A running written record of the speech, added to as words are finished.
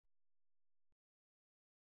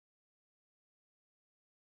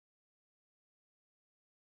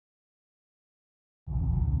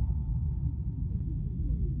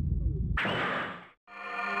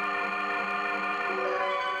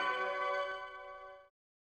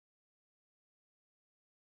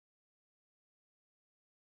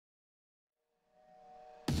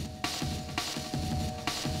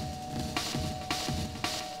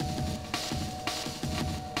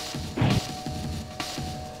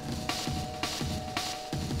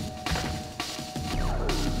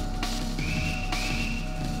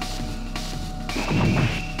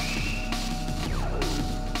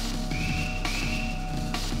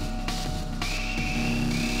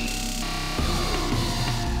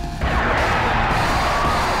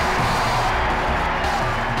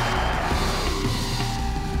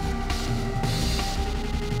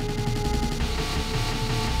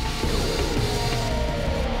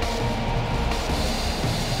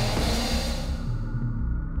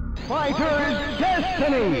Fighter's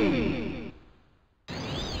Destiny!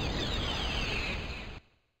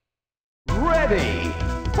 Ready,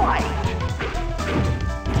 fight!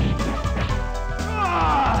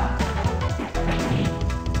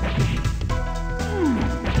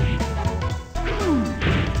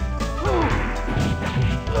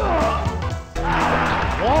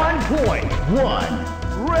 One,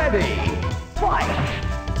 ready, fight!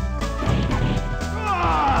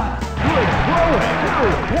 Good throwing!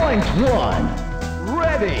 2.1,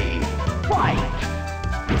 ready, fight!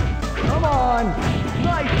 Come on,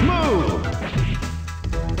 nice move!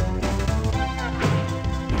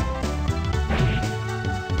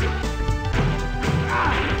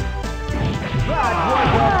 That was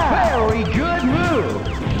a very good move!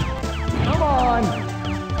 Come on!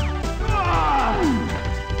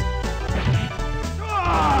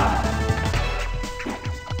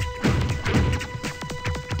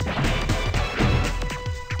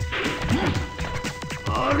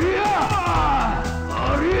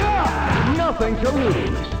 Nothing to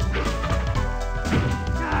lose.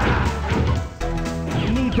 You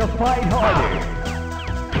need to fight harder.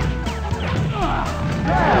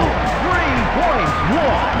 Now,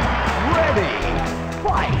 3.1. Ready,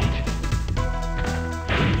 fight.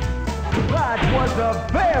 That was a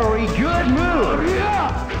very good move.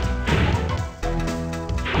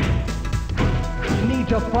 You need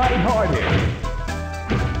to fight harder.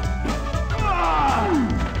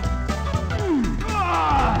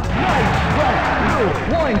 Nice round.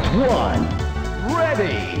 2.1.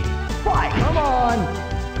 Ready, fight. Come on.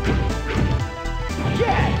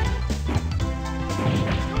 Get.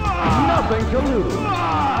 Nothing to lose.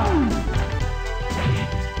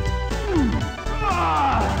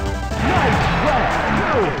 Nice round.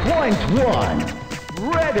 2.1.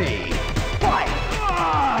 Ready, fight.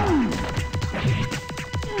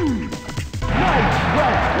 Nice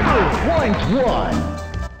round. 2.1.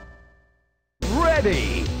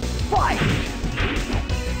 Ready, fight.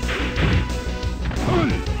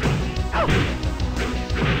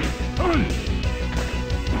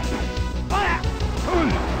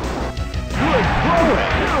 Good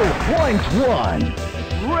throwing. 2.1.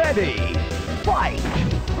 Ready, fight.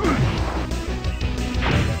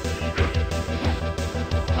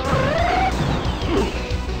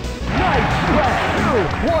 Nice round.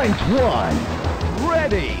 2.1.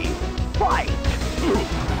 Ready, fight.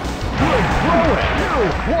 Good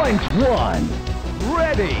throwing. 2.1.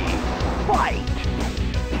 Ready, fight.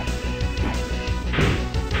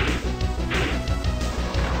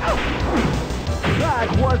 That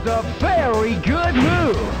was a very good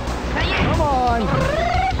move. Come on.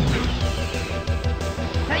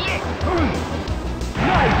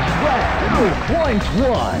 Nice round.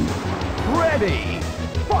 2.1. Ready,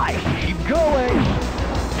 fight. Keep going.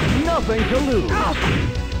 Nothing to lose.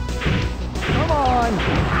 Come on.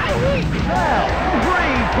 Now,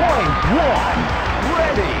 3.1.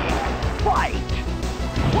 Ready, fight.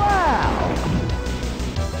 Wow.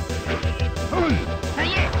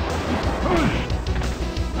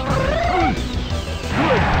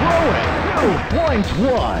 Good throwing.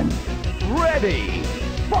 2.1. Ready,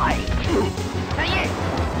 fight. Good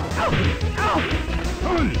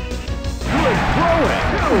throwing.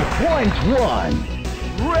 2.1.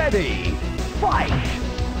 Ready, fight.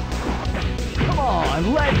 Come on,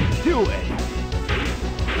 let's do it.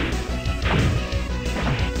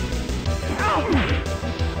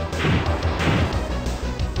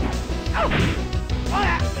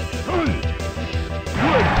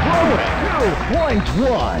 Good throwing.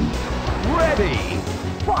 2.1. Ready,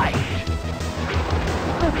 fight.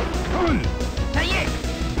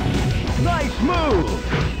 Nice move.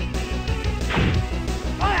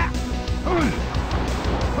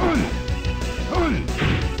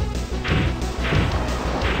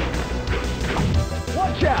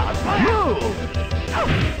 Watch out! Move!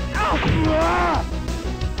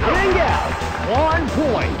 Ring out!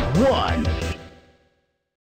 1.1.